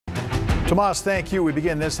Tomas, thank you. We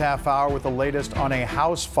begin this half hour with the latest on a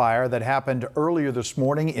house fire that happened earlier this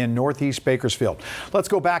morning in northeast Bakersfield. Let's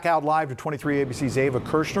go back out live to 23 ABC's Ava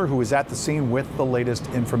Kirshner, who is at the scene with the latest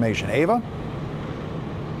information. Ava?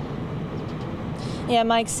 Yeah,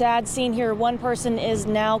 Mike, sad scene here. One person is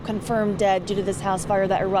now confirmed dead due to this house fire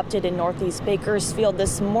that erupted in northeast Bakersfield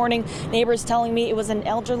this morning. Neighbors telling me it was an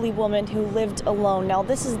elderly woman who lived alone. Now,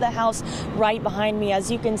 this is the house right behind me. As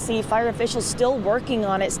you can see, fire officials still working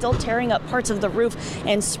on it, still tearing up parts of the roof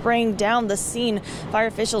and spraying down the scene. Fire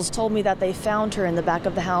officials told me that they found her in the back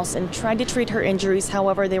of the house and tried to treat her injuries.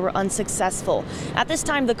 However, they were unsuccessful. At this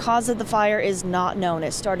time, the cause of the fire is not known.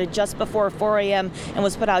 It started just before 4 a.m. and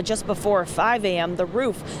was put out just before 5 a.m. The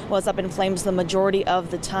roof was up in flames the majority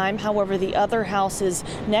of the time. However, the other houses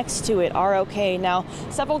next to it are okay. Now,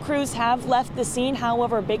 several crews have left the scene.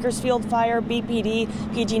 However, Bakersfield Fire, BPD,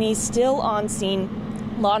 PG&E still on scene.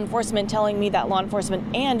 Law enforcement telling me that law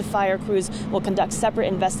enforcement and fire crews will conduct separate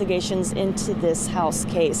investigations into this house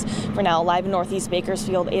case. For now, live in northeast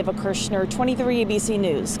Bakersfield, Ava Kirshner, 23 ABC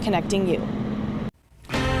News, connecting you.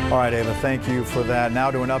 All right, Ava, thank you for that.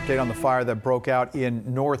 Now to an update on the fire that broke out in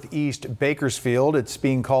northeast Bakersfield. It's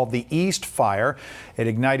being called the East Fire. It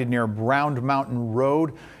ignited near Round Mountain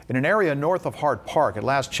Road in an area north of Hart Park. At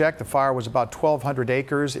last check, the fire was about 1,200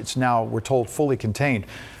 acres. It's now, we're told, fully contained.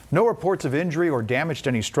 No reports of injury or damage to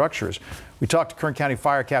any structures. We talked to Kern County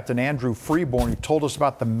Fire Captain Andrew Freeborn, who told us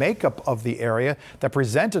about the makeup of the area that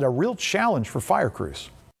presented a real challenge for fire crews.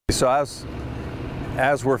 So as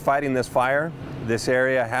we're fighting this fire, this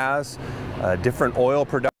area has different oil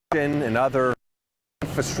production and other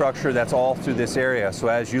infrastructure that's all through this area. So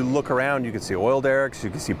as you look around, you can see oil derricks, you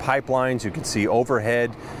can see pipelines, you can see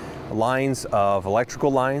overhead lines of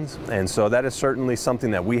electrical lines. And so that is certainly something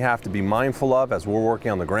that we have to be mindful of as we're working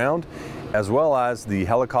on the ground, as well as the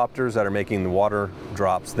helicopters that are making the water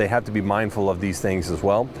drops. They have to be mindful of these things as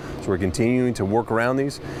well. So we're continuing to work around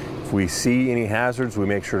these. If we see any hazards, we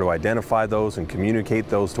make sure to identify those and communicate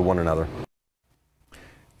those to one another.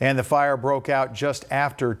 And the fire broke out just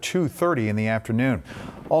after 2:30 in the afternoon.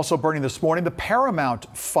 Also burning this morning, the Paramount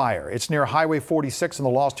Fire. It's near Highway 46 in the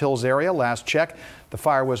Lost Hills area. Last check, the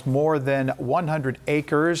fire was more than 100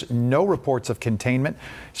 acres. No reports of containment.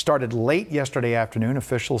 Started late yesterday afternoon.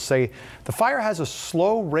 Officials say the fire has a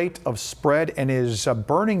slow rate of spread and is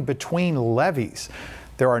burning between levees.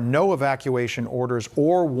 There are no evacuation orders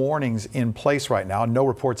or warnings in place right now. No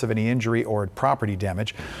reports of any injury or property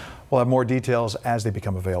damage. We'll have more details as they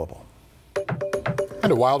become available. And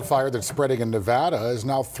a wildfire that's spreading in Nevada is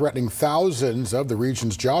now threatening thousands of the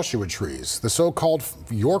region's Joshua trees. The so-called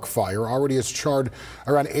York Fire already has charred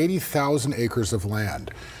around 80,000 acres of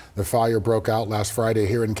land. The fire broke out last Friday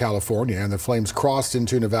here in California, and the flames crossed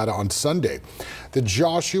into Nevada on Sunday. The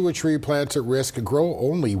Joshua tree plants at risk grow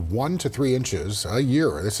only 1 to 3 inches a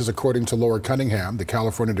year. This is according to Laura Cunningham, the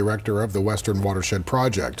California director of the Western Watershed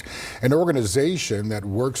Project, an organization that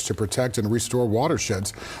works to protect and restore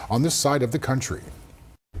watersheds on this side of the country.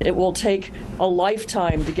 It will take a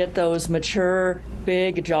lifetime to get those mature,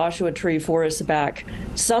 big Joshua tree forests back.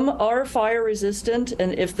 Some are fire resistant,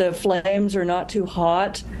 and if the flames are not too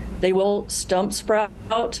hot, they will stump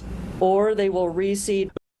sprout or they will reseed.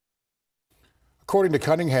 According to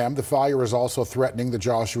Cunningham, the fire is also threatening the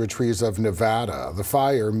Joshua trees of Nevada. The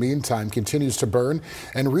fire, meantime, continues to burn,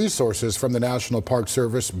 and resources from the National Park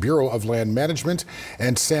Service, Bureau of Land Management,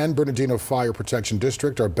 and San Bernardino Fire Protection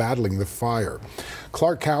District are battling the fire.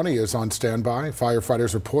 Clark County is on standby.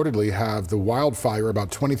 Firefighters reportedly have the wildfire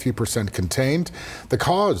about 23% contained. The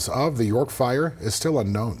cause of the York fire is still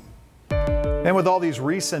unknown. And with all these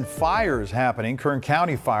recent fires happening, Kern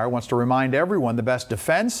County Fire wants to remind everyone the best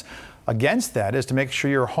defense against that is to make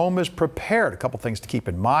sure your home is prepared. A couple things to keep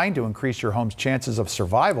in mind to increase your home's chances of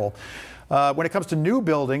survival. When it comes to new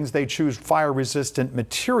buildings, they choose fire-resistant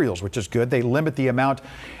materials, which is good. They limit the amount,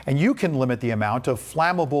 and you can limit the amount of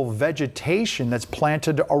flammable vegetation that's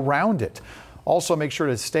planted around it. Also, make sure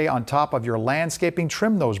to stay on top of your landscaping,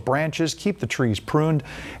 trim those branches, keep the trees pruned,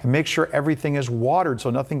 and make sure everything is watered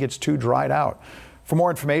so nothing gets too dried out. For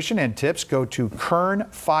more information and tips, go to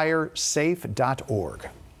kernfiresafe.org.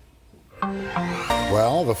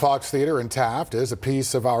 Well, the Fox Theater in Taft is a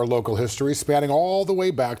piece of our local history spanning all the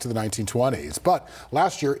way back to the 1920s. But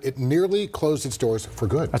last year, it nearly closed its doors for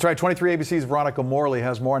good. That's right. 23 ABC's Veronica Morley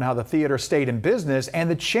has more on how the theater stayed in business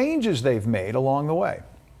and the changes they've made along the way.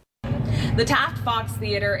 The Taft Fox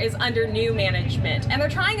Theater is under new management, and they're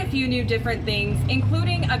trying a few new different things,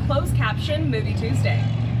 including a closed caption movie Tuesday.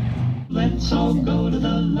 Let's all go to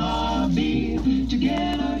the lobby. to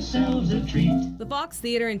get ourselves a treat. The Fox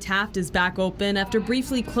Theater in Taft is back open after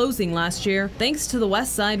briefly closing last year, thanks to the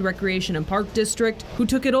West Side Recreation and Park District, who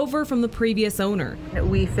took it over from the previous owner.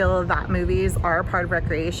 We feel that movies are part of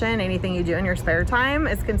recreation. Anything you do in your spare time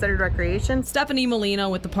is considered recreation. Stephanie Molina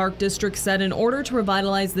with the Park District said in order to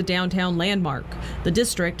revitalize the downtown landmark, the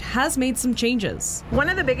district has made some changes. One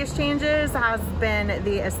of the biggest changes has been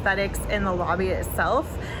the aesthetics in the lobby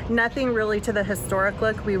itself. Nothing really to the historic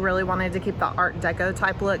look. We really wanted to keep the Art Deco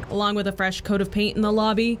type look. Along with a fresh coat of paint in the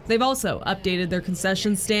lobby, they've also updated their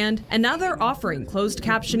concession stand, and now they're offering closed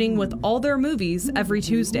captioning with all their movies every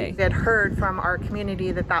Tuesday. We had heard from our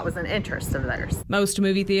community that that was an interest of theirs. Most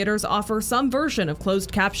movie theaters offer some version of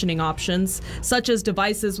closed captioning options, such as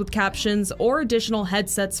devices with captions or additional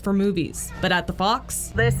headsets for movies. But at the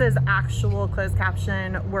Fox, this is actual closed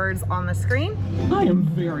caption words on the screen. I am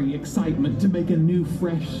very excited to make a new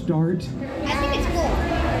fresh start. I think it's cool.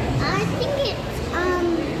 I think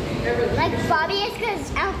it's like Bobbies,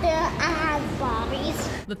 because out there I have Bobbies.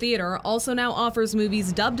 the theater also now offers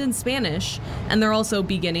movies dubbed in Spanish, and they're also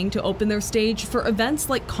beginning to open their stage for events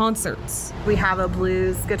like concerts. We have a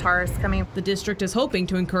blues guitarist coming. The district is hoping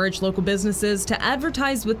to encourage local businesses to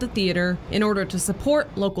advertise with the theater in order to support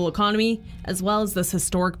local economy as well as this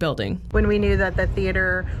historic building. When we knew that the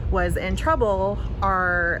theater was in trouble,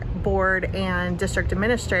 our board and district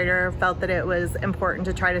administrator felt that it was important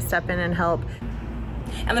to try to step in and help.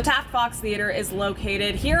 And the Taft Fox Theater is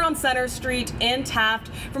located here on Center Street in Taft.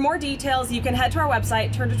 For more details, you can head to our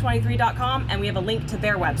website, turn223.com, and we have a link to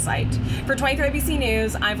their website. For 23 ABC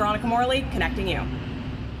News, I'm Veronica Morley, connecting you.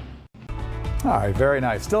 All right, very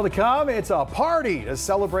nice. Still to come, it's a party to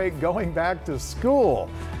celebrate going back to school.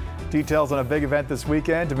 Details on a big event this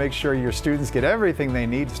weekend to make sure your students get everything they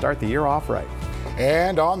need to start the year off right.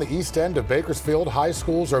 And on the east end of Bakersfield, high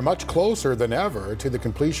schools are much closer than ever to the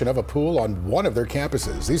completion of a pool on one of their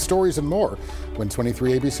campuses. These stories and more when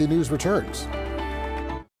 23 ABC News returns.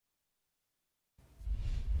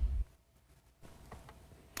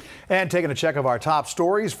 And taking a check of our top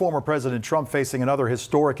stories, former President Trump facing another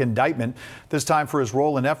historic indictment, this time for his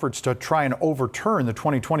role in efforts to try and overturn the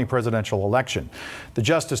 2020 presidential election. The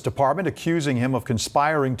Justice Department accusing him of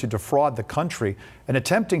conspiring to defraud the country and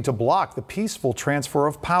attempting to block the peaceful transfer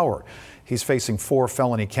of power. He's facing 4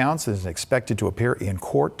 felony counts and is expected to appear in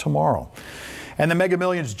court tomorrow. And the Mega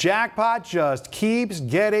Millions jackpot just keeps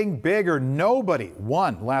getting bigger. Nobody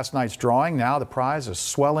won last night's drawing. Now the prize is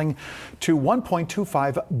swelling to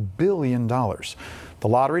 $1.25 billion. The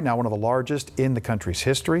lottery, now one of the largest in the country's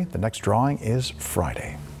history. The next drawing is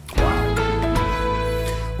Friday.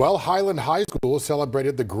 Well, Highland High School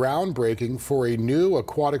celebrated the groundbreaking for a new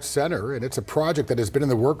aquatic center, and it's a project that has been in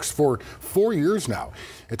the works for 4 years now.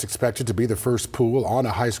 It's expected to be the first pool on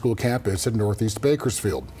a high school campus in Northeast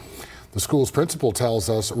Bakersfield. The school's principal tells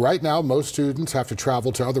us right now most students have to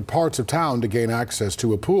travel to other parts of town to gain access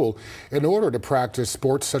to a pool in order to practice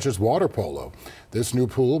sports such as water polo. This new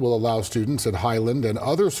pool will allow students at Highland and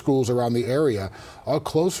other schools around the area a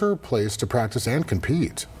closer place to practice and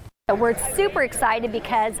compete. We're super excited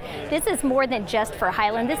because this is more than just for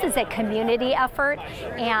Highland. This is a community effort,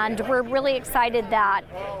 and we're really excited that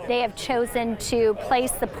they have chosen to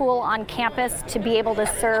place the pool on campus to be able to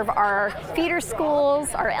serve our feeder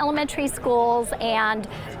schools, our elementary schools, and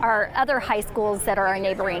our other high schools that are our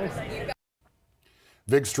neighboring.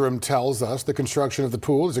 Vigstrom tells us the construction of the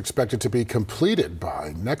pool is expected to be completed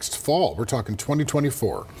by next fall. We're talking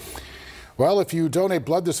 2024. Well, if you donate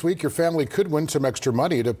blood this week, your family could win some extra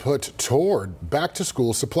money to put toward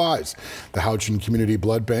back-to-school supplies. The Houchin Community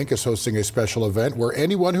Blood Bank is hosting a special event where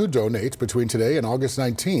anyone who donates between today and August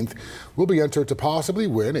 19th will be entered to possibly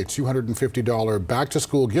win a $250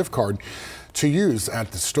 back-to-school gift card to use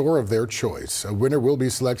at the store of their choice. A winner will be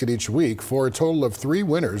selected each week for a total of 3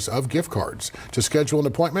 winners of gift cards. To schedule an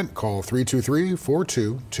appointment, call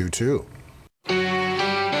 323-4222.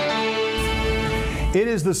 It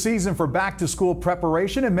is the season for back-to-school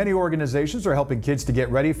preparation, and many organizations are helping kids to get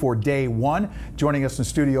ready for day one. Joining us in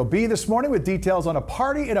Studio B this morning with details on a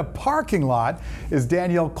party in a parking lot is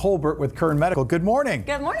Danielle Colbert with Kern Medical. Good morning.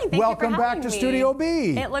 Good morning. Thank Welcome you for back having to me. Studio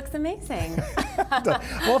B. It looks amazing.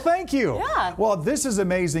 Well, thank you. Yeah. Well, this is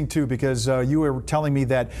amazing, too, because you were telling me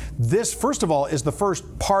that this, first of all, is the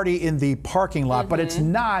first party in the parking lot, but it's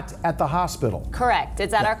not at the hospital. Correct.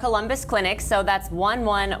 It's at our Columbus clinic, so that's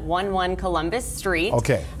 1111 Columbus Street. Street.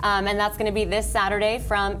 Okay. And that's going to be this Saturday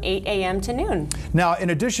from 8 a.m. to noon. Now,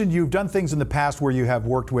 in addition, you've done things in the past where you have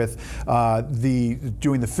worked with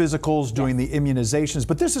doing the physicals, doing the immunizations,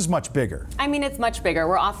 but this is much bigger. I mean, it's much bigger.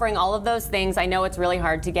 We're offering all of those things. I know it's really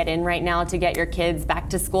hard to get in right now to get your kids back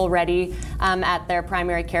to school ready at their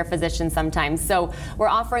primary care physician sometimes. So we're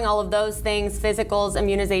offering all of those things, physicals,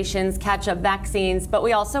 immunizations, catch-up vaccines, but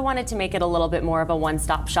we also wanted to make it a little bit more of a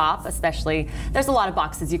one-stop shop, especially there's a lot of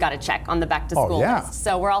boxes you got to check on the back-to-school list.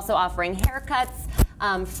 So we're also offering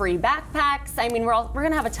haircuts, free backpacks. I mean, we're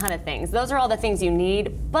going to have a ton of things. Those are all the things you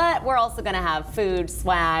need, but we're also going to have food,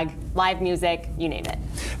 swag, live music, you name it.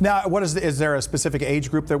 Now, is there a specific age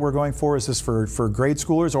group that we're going for? Is this for grade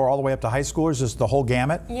schoolers or all the way up to high schoolers? Just the whole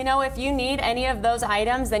gamut? You know, if you need any of those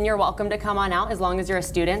items, then you're welcome to come on out as long as you're a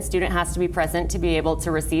student. Student has to be present to be able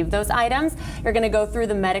to receive those items. You're going to go through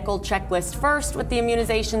the medical checklist first with the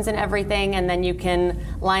immunizations and everything, and then you can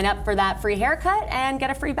line up for that free haircut and get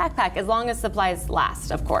a free backpack as long as supplies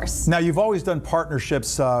last, of course. Now, you've always done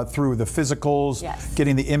partnerships through the physicals,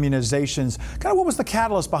 getting the immunizations. Kind of what was the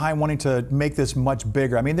catalyst behind wanting to make this much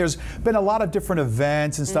bigger? I mean, there's been a lot of different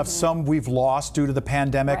events and stuff. Some we've lost due to the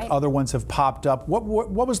pandemic. Other ones have popped up. What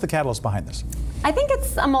was the catalyst behind this? I think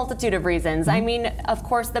it's a multitude of reasons. I mean, of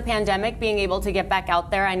course, the pandemic, being able to get back out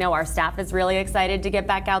there. I know our staff is really excited to get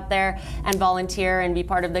back out there and volunteer and be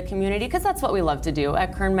part of the community, because that's what we love to do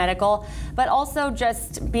at Kern Medical. But also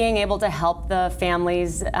just being able to help the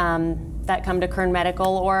families that come to Kern Medical,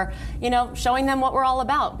 or, you know, showing them what we're all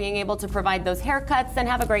about, being able to provide those haircuts and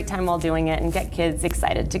have a great time while doing it and get kids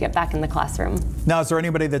excited to get back in the classroom. Now, is there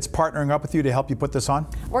anybody that's partnering up with you to help you put this on?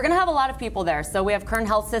 We're going to have a lot of people there. So we have Kern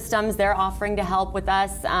Health Systems. They're offering to help with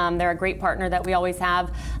us. They're a great partner that we always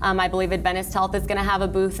have. I believe Adventist Health is going to have a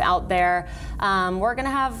booth out there. We're going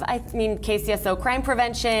to have, KCSO Crime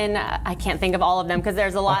Prevention. I can't think of all of them because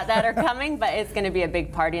there's a lot that are coming, but it's going to be a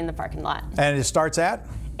big party in the parking lot. And it starts at?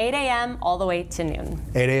 8 a.m. all the way to noon.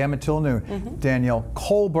 8 a.m. until noon. Danielle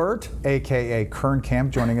Colbert, a.k.a. Kern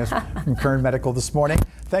Camp, joining us from Kern Medical this morning.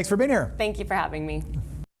 Thanks for being here. Thank you for having me.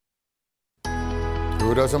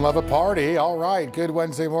 Who doesn't love a party? All right, good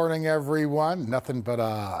Wednesday morning, everyone. Nothing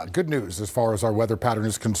but good news as far as our weather pattern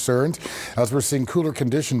is concerned, as we're seeing cooler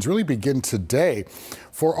conditions really begin today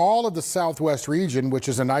for all of the southwest region, which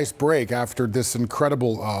is a nice break after this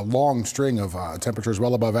incredible long string of temperatures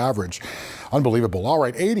well above average. Unbelievable. All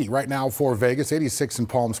right, 80 right now for Vegas, 86 in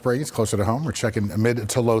Palm Springs, closer to home. We're checking mid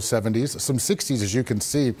to low 70s, some 60s as you can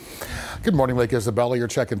see. Good morning, Lake Isabella. You're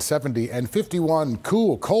checking 70 and 51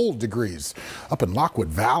 cold degrees up in Lockwood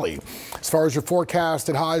Valley. As far as your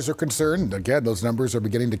forecasted highs are concerned, again, those numbers are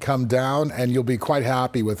beginning to come down, and you'll be quite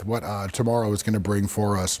happy with what tomorrow is going to bring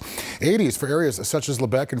for us. 80s for areas such as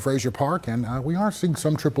Lebec and Frazier Park, and we are seeing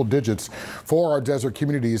some triple digits for our desert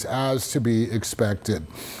communities as to be expected.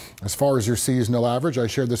 As far as your seasonal average, I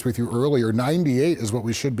shared this with you earlier, 98 is what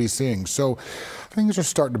we should be seeing. So things are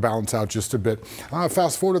starting to balance out just a bit.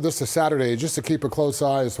 Fast forward this to Saturday, just to keep a close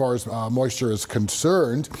eye as far as moisture is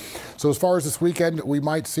concerned. So as far as this weekend, we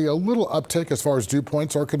might see a little uptick as far as dew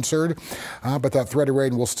points are concerned, but that threat of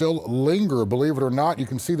rain will still linger. Believe it or not, you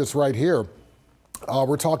can see this right here.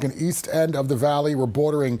 We're talking east end of the valley. We're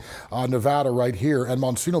bordering Nevada right here, and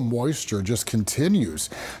monsoonal moisture just continues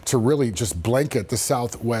to really just blanket the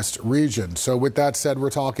southwest region. So with that said,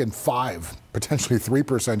 we're talking 5, potentially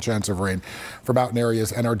 3% chance of rain for mountain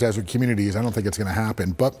areas and our desert communities. I don't think it's going to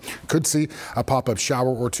happen, but could see a pop-up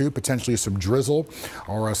shower or two, potentially some drizzle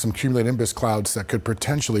or some cumulonimbus clouds that could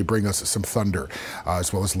potentially bring us some thunder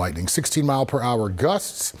as well as lightning. 16-mile-per-hour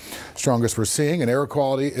gusts, strongest we're seeing, and air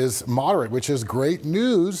quality is moderate, which is great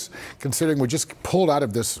news considering we just pulled out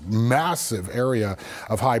of this massive area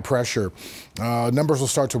of high pressure. Numbers will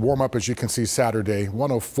start to warm up, as you can see, Saturday,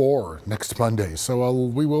 104 next Monday. So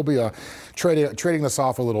we will be trading this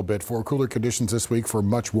off a little bit for cooler conditions this week for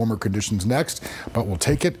much warmer conditions next, but we'll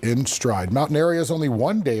take it in stride. Mountain areas, only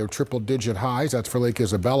one day of triple-digit highs. That's for Lake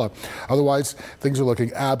Isabella. Otherwise, things are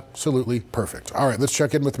looking absolutely perfect. All right, let's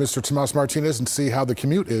check in with Mr. Tomas Martinez and see how the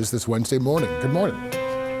commute is this Wednesday morning. Good morning.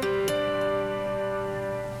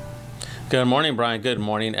 Good morning, Brian. Good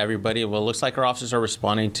morning, everybody. Well, it looks like our officers are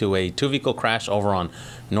responding to a 2-vehicle crash over on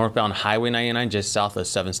northbound Highway 99, just south of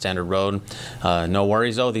 7th Standard Road. No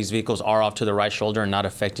worries, though. These vehicles are off to the right shoulder and not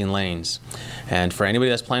affecting lanes. And for anybody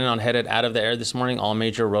that's planning on headed out of the air this morning, all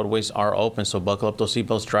major roadways are open, so buckle up those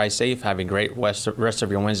seatbelts, drive safe. Have a great rest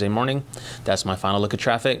of your Wednesday morning. That's my final look at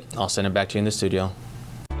traffic. I'll send it back to you in the studio.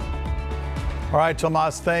 All right,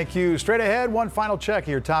 Tomas, thank you. Straight ahead, one final check of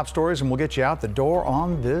your top stories, and we'll get you out the door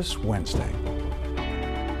on this Wednesday.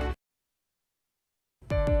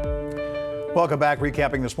 Welcome back.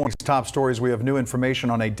 Recapping this morning's top stories, we have new information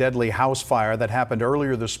on a deadly house fire that happened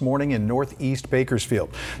earlier this morning in northeast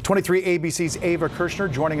Bakersfield. 23 ABC's Ava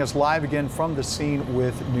Kirshner joining us live again from the scene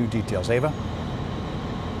with new details. Ava?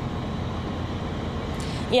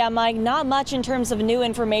 Yeah, Mike, not much in terms of new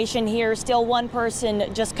information here. Still one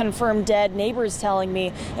person just confirmed dead. Neighbors telling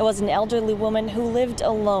me it was an elderly woman who lived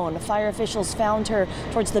alone. Fire officials found her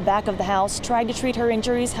towards the back of the house, tried to treat her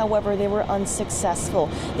injuries. However, they were unsuccessful.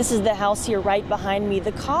 This is the house here right behind me.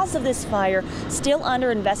 The cause of this fire still under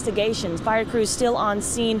investigation. Fire crews still on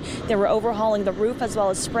scene. They were overhauling the roof as well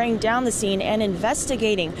as spraying down the scene and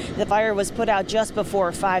investigating. The fire was put out just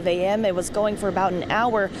before 5 a.m. It was going for about an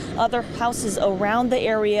hour. Other houses around the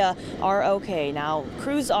area are okay. Now,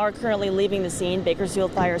 crews are currently leaving the scene.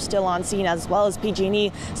 Bakersfield Fire still on scene, as well as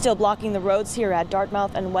PG&E still blocking the roads here at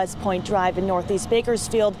Dartmouth and West Point Drive in northeast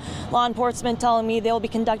Bakersfield. Law enforcement telling me they'll be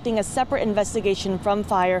conducting a separate investigation from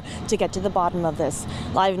fire to get to the bottom of this.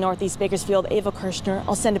 Live in northeast Bakersfield, Ava Kirshner.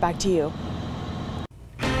 I'll send it back to you.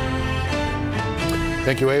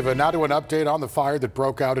 Thank you, Ava. Now to an update on the fire that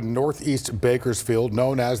broke out in northeast Bakersfield,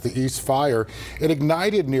 known as the East Fire. It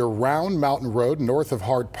ignited near Round Mountain Road, north of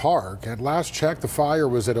Hart Park. At last check, the fire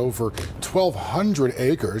was at over 1,200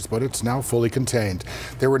 acres, but it's now fully contained.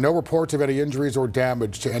 There were no reports of any injuries or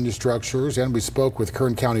damage to any structures, and we spoke with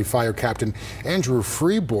Kern County Fire Captain Andrew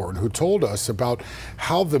Freeborn, who told us about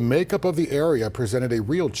how the makeup of the area presented a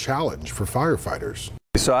real challenge for firefighters.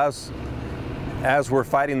 So as we're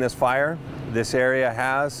fighting this fire, this area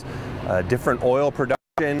has different oil production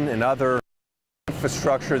and other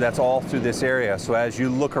infrastructure that's all through this area. So as you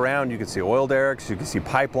look around, you can see oil derricks, you can see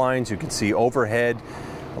pipelines, you can see overhead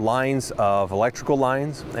lines of electrical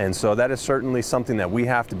lines. And so that is certainly something that we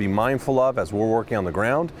have to be mindful of as we're working on the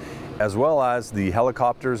ground, as well as the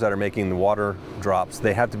helicopters that are making the water drops.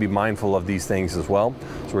 They have to be mindful of these things as well.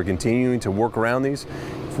 So we're continuing to work around these.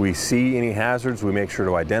 If we see any hazards, we make sure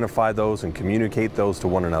to identify those and communicate those to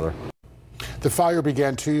one another. The fire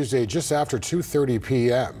began Tuesday just after 2:30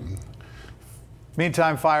 p.m.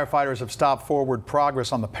 Meantime, firefighters have stopped forward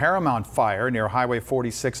progress on the Paramount fire near Highway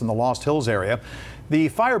 46 in the Lost Hills area. The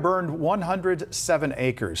fire burned 107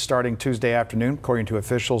 acres starting Tuesday afternoon. According to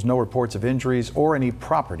officials, no reports of injuries or any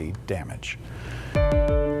property damage.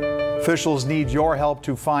 Officials need your help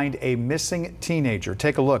to find a missing teenager.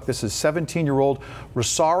 Take a look. This is 17-year-old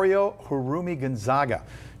Rosario Hurumi Gonzaga.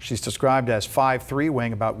 She's described as 5'3",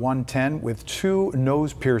 weighing about 110, with 2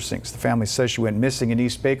 nose piercings. The family says she went missing in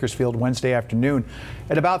East Bakersfield Wednesday afternoon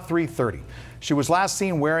at about 3:30. She was last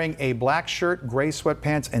seen wearing a black shirt, gray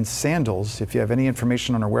sweatpants, and sandals. If you have any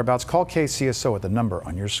information on her whereabouts, call KCSO at the number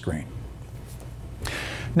on your screen.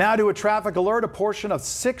 Now to a traffic alert. A portion of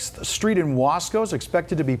 6th Street in Wasco is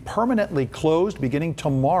expected to be permanently closed beginning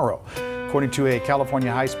tomorrow. According to a California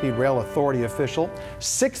High-Speed Rail Authority official,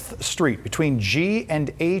 6th Street between G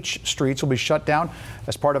and H streets will be shut down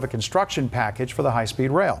as part of a construction package for the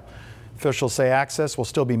high-speed rail. Officials say access will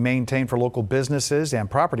still be maintained for local businesses and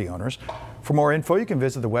property owners. For more info, you can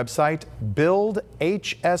visit the website buildhsr.com.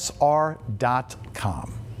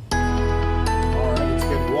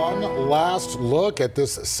 One last look at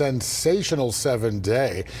this sensational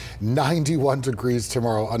 7-day. 91 degrees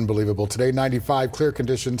tomorrow, unbelievable. Today, 95, clear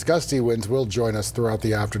conditions. Gusty winds will join us throughout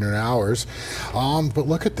the afternoon hours. But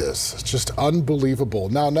look at this, it's just unbelievable.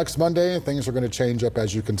 Now, next Monday, things are going to change up,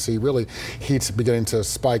 as you can see. Really, heat's beginning to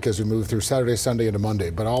spike as we move through Saturday, Sunday, into Monday.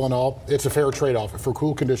 But all in all, it's a fair trade-off for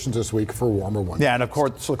cool conditions this week for warmer ones. Yeah, and of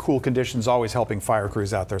course, the cool conditions always helping fire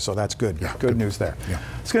crews out there, so that's good. Yeah, good news there. Yeah.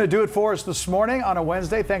 It's going to do it for us this morning on a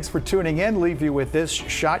Wednesday. Thanks for tuning in. Leave you with this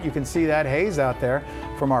shot. You can see that haze out there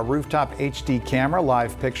from our rooftop HD camera.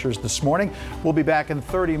 Live pictures this morning. We'll be back in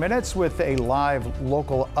 30 minutes with a live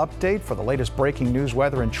local update for the latest breaking news,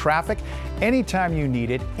 weather, and traffic. Anytime you need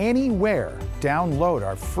it, anywhere, download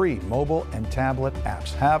our free mobile and tablet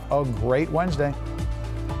apps. Have a great Wednesday.